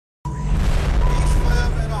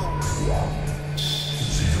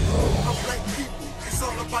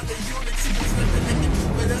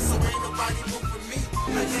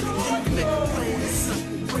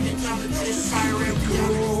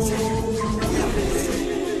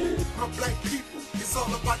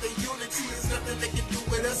all about the unity. There's nothing they can do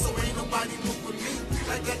with us, so ain't nobody move with me.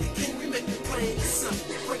 Like the king, we make it plain and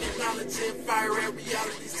simple. Bringing knowledge and fire at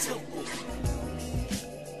reality's temple.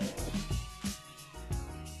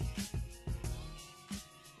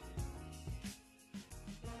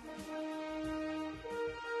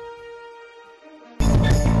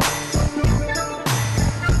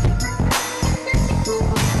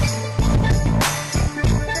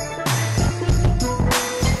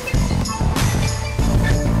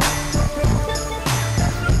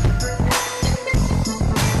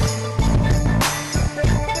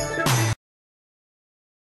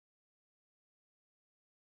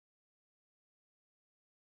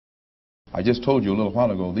 I just told you a little while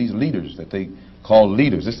ago, these leaders that they call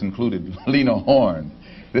leaders, this included Lena Horne,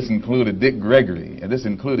 this included Dick Gregory, and this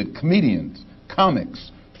included comedians,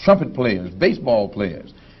 comics, trumpet players, baseball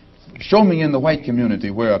players. Show me in the white community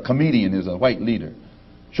where a comedian is a white leader.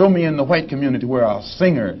 Show me in the white community where a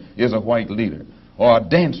singer is a white leader, or a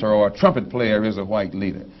dancer or a trumpet player is a white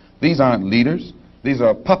leader. These aren't leaders. These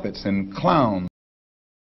are puppets and clowns.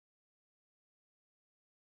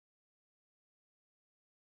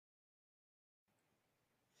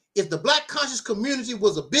 If the black conscious community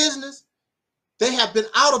was a business, they have been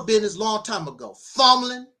out of business a long time ago.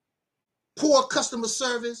 Fumbling, poor customer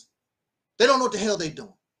service. They don't know what the hell they're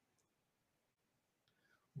doing.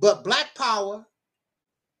 But black power,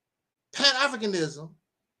 Pan-Africanism,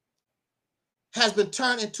 has been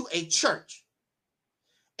turned into a church.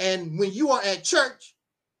 And when you are at church,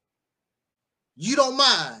 you don't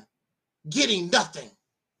mind getting nothing.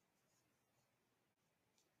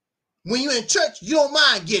 When you're in church, you don't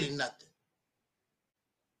mind getting nothing.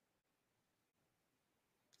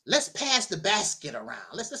 Let's pass the basket around.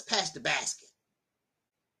 Let's pass the basket.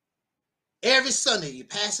 Every Sunday, you're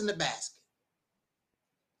passing the basket.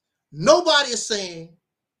 Nobody is saying,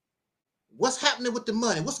 what's happening with the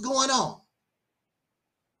money? What's going on?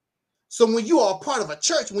 So when you are a part of a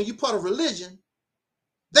church, when you're part of religion,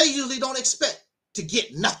 they usually don't expect to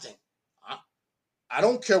get nothing. I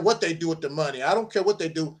don't care what they do with the money. I don't care what they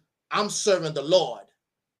do. I'm serving the Lord.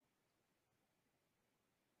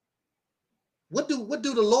 What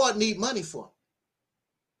do the Lord need money for?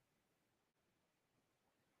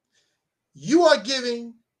 You are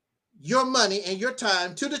giving your money and your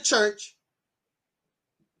time to the church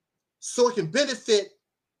so it can benefit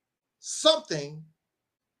something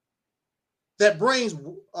that brings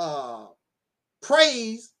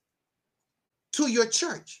praise to your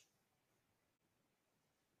church.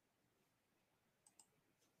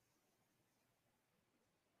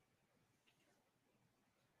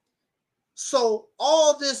 So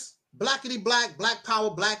all this blackity black, black power,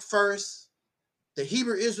 black first, the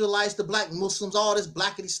Hebrew Israelites, the black Muslims, all this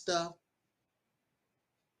blackity stuff,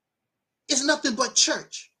 it's nothing but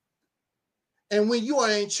church. And when you are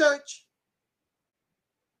in church,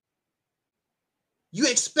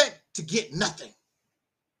 you expect to get nothing.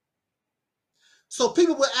 So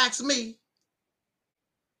people will ask me,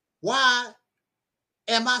 why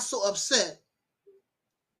am I so upset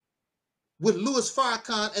with Louis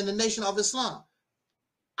Farrakhan and the Nation of Islam?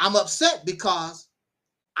 I'm upset because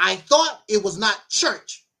I thought it was not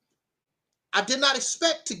church. I did not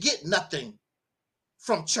expect to get nothing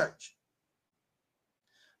from church.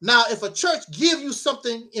 Now, if a church give you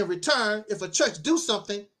something in return, if a church do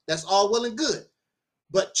something, that's all well and good.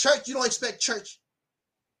 But church, you don't expect church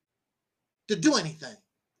to do anything.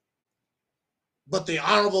 But the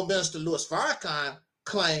Honorable Minister Louis Farrakhan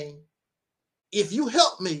claimed, if you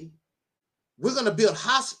help me, we're going to build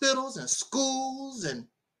hospitals and schools, and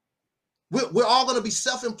we're all going to be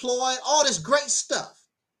self-employed, all this great stuff.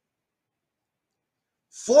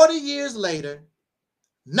 40 years later,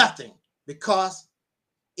 nothing, because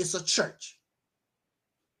it's a church.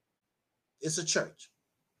 It's a church.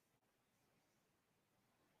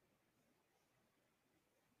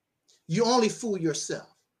 You only fool yourself.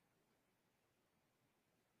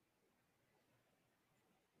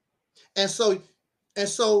 And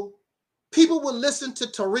so people will listen to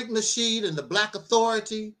Tariq Nasheed and the Black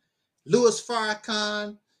Authority, Louis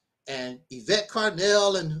Farrakhan, and Yvette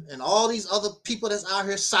Carnell, and all these other people that's out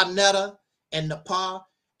here, Sonetta and Nepal,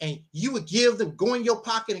 and you would give them, go in your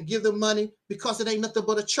pocket and give them money because it ain't nothing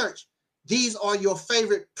but a church. These are your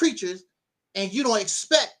favorite preachers, and you don't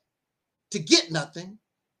expect to get nothing,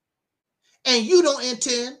 and you don't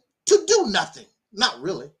intend to do nothing. Not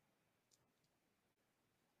really.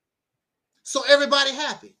 So everybody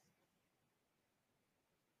happy.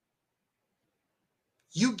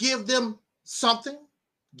 You give them something,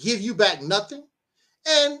 give you back nothing,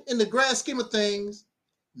 and in the grand scheme of things,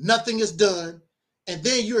 nothing is done, and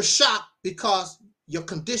then you're shocked because your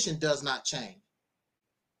condition does not change.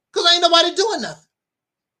 Because ain't nobody doing nothing.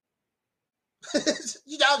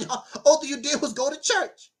 All you did was go to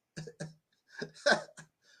church.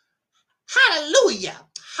 Hallelujah.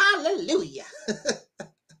 Hallelujah.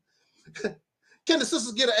 Can the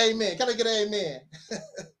sisters get an amen? Can I get an amen?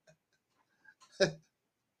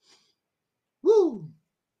 Woo.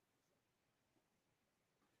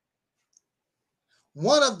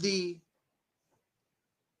 One of the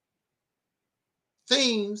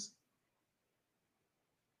themes,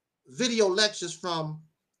 video lectures from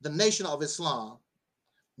the Nation of Islam,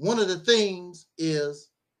 one of the things is,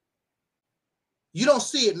 you don't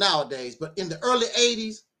see it nowadays, but in the early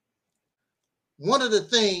 80s, one of the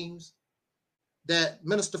things that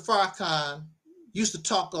Minister Farrakhan used to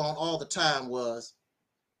talk on all the time was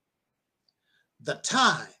the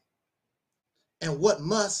time and what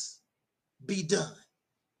must be done.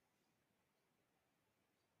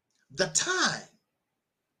 The time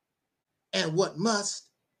and what must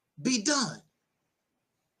be done.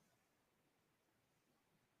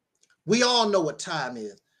 We all know what time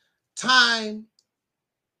is. Time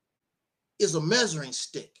is a measuring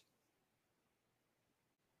stick.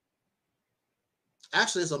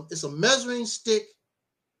 Actually, it's a measuring stick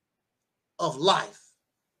of life.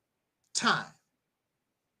 Time.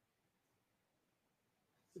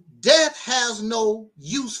 Death has no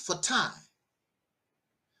use for time.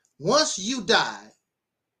 Once you die,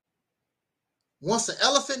 once an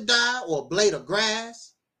elephant dies or a blade of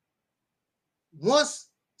grass, once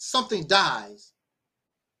something dies,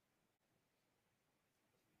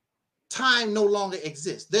 time no longer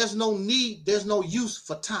exists. There's no need, there's no use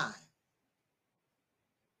for time.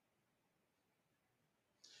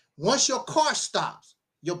 Once your car stops,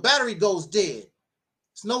 your battery goes dead.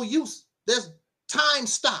 It's no use. Time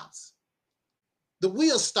stops. The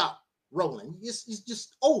wheels stop rolling. It's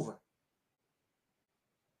just over.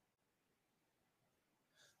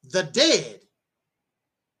 The dead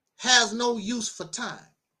has no use for time.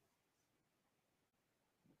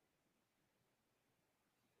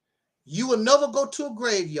 You will never go to a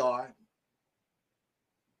graveyard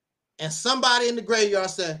and somebody in the graveyard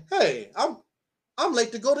say, "Hey, I'm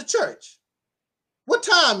late to go to church. What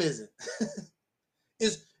time is it?"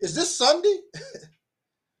 Is this Sunday?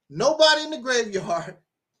 Nobody in the graveyard.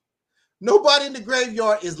 Nobody in the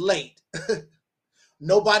graveyard is late.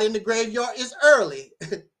 Nobody in the graveyard is early.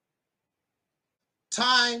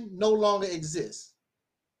 Time no longer exists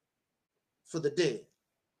for the dead.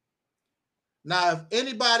 Now, if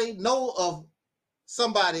anybody know of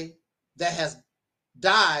somebody that has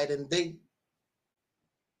died and they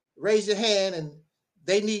raise your hand and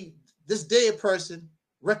they need this dead person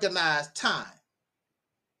recognize time.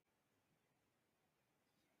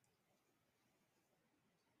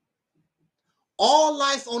 All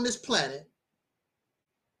life on this planet,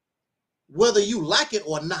 whether you like it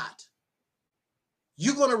or not,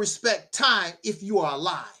 you're going to respect time if you are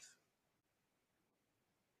alive.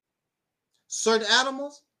 Certain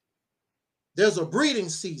animals, there's a breeding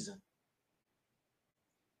season.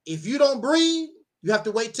 If you don't breed, you have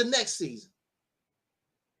to wait till next season.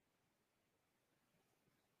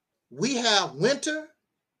 We have winter,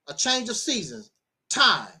 a change of seasons,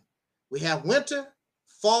 time. We have winter,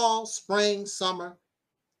 fall, spring, summer,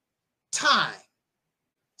 time,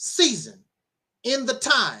 season, in the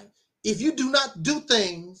time. If you do not do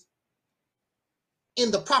things in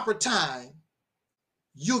the proper time,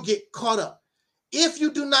 you'll get caught up. If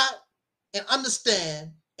you do not and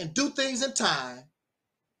understand and do things in time,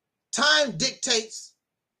 time dictates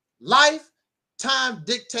life, time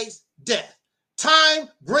dictates death. Time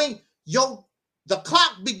the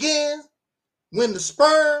clock begins when the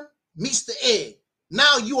sperm meets the egg.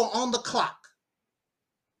 Now you are on the clock.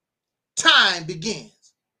 Time begins.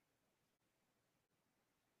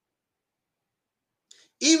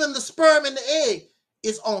 Even the sperm and the egg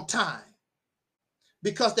is on time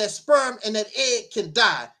because that sperm and that egg can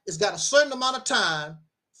die. It's got a certain amount of time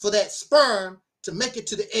for that sperm to make it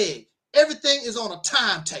to the egg. Everything is on a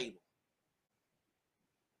timetable.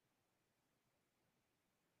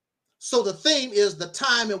 So the theme is the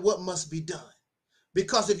time and what must be done.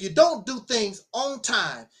 Because if you don't do things on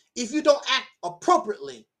time, if you don't act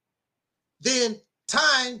appropriately, then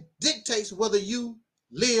time dictates whether you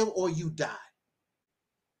live or you die.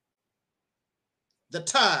 The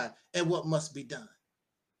time and what must be done.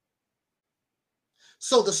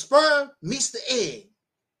 So the sperm meets the egg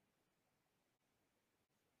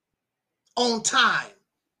on time.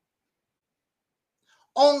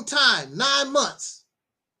 On time, 9 months.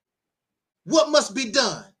 What must be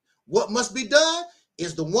done? What must be done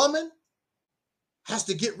is the woman has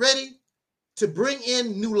to get ready to bring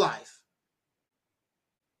in new life.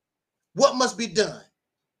 What must be done?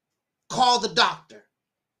 call the doctor,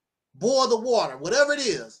 boil the water, whatever it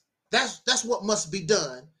is. That's what must be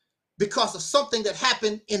done because of something that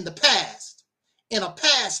happened in the past, in a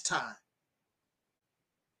past time.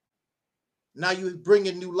 Now you're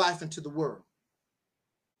bringing new life into the world.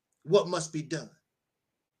 What must be done?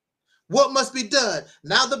 What must be done?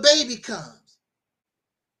 Now the baby comes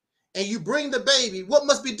and you bring the baby. What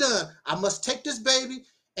must be done? I must take this baby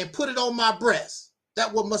and put it on my breast.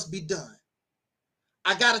 That's what must be done.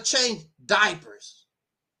 I got to change diapers.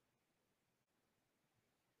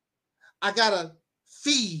 I got to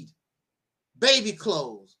feed baby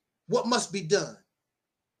clothes. What must be done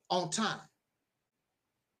on time?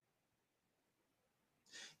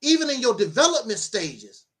 Even in your development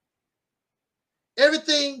stages,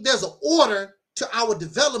 everything, there's an order to our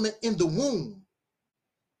development in the womb.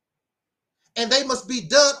 And they must be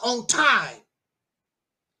done on time.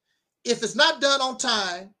 If it's not done on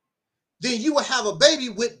time, then you will have a baby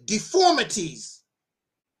with deformities.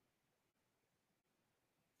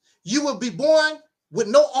 You will be born with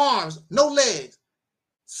no arms, no legs.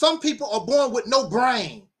 Some people are born with no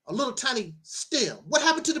brain, a little tiny stem. What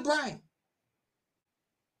happened to the brain?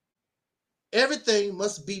 Everything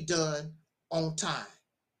must be done on time.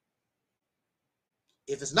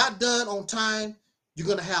 If it's not done on time, you're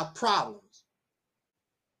going to have problems.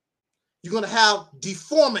 You're going to have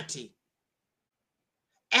deformity,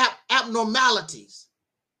 abnormalities,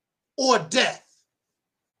 or death.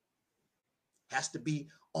 Has to be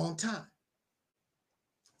on time.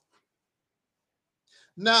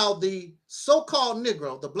 Now, the so-called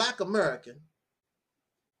Negro, the Black American,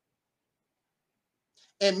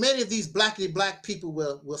 and many of these black people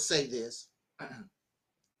will say this.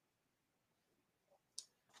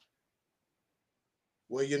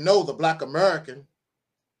 Well, you know, the Black American,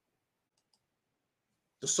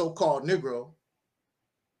 the so-called Negro,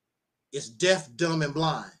 is deaf, dumb, and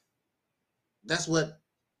blind. That's what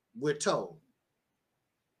we're told.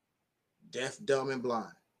 Deaf, dumb, and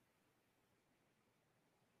blind.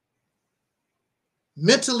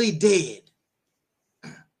 Mentally dead.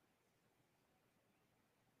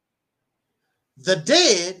 The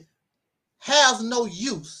dead has no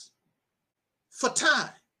use for time.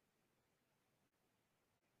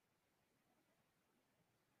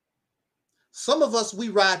 Some of us, we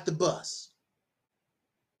ride the bus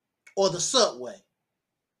or the subway.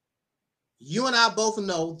 You and I both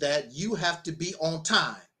know that you have to be on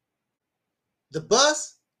time. The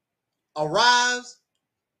bus arrives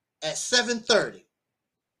at 7:30.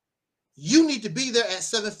 You need to be there at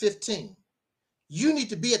 7:15. You need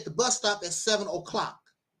to be at the bus stop at 7 o'clock.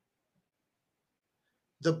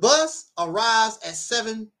 The bus arrives at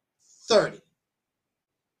 7:30.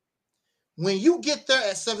 When you get there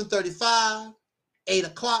at 7:35, 8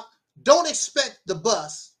 o'clock, don't expect the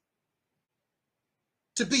bus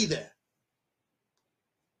to be there.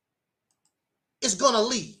 It's going to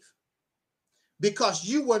leave because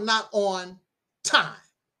you were not on time.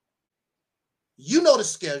 You know the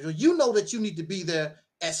schedule. You know that you need to be there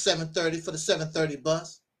at 7:30 for the 7:30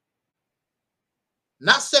 bus.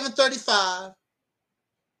 Not 7:35.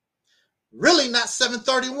 Really not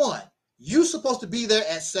 7:31. You're supposed to be there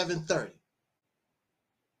at 7:30.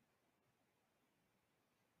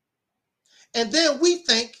 And then we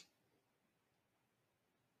think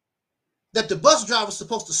that the bus driver is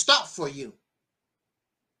supposed to stop for you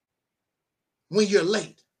when you're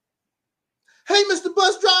late. Hey, Mr.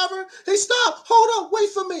 Bus Driver, hey, stop, hold up, wait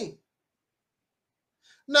for me.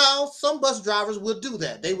 Now, some bus drivers will do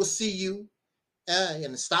that. They will see you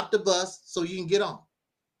and stop the bus so you can get on.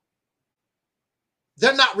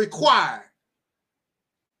 They're not required.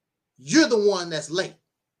 You're the one that's late.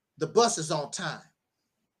 The bus is on time.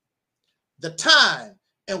 The time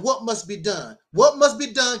and what must be done. What must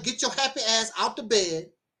be done? Get your happy ass out the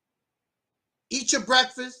bed. Eat your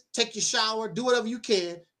breakfast. Take your shower. Do whatever you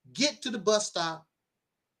can. Get to the bus stop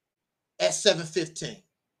at 7:15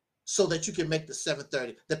 so that you can make the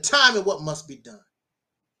 7:30. The time and what must be done.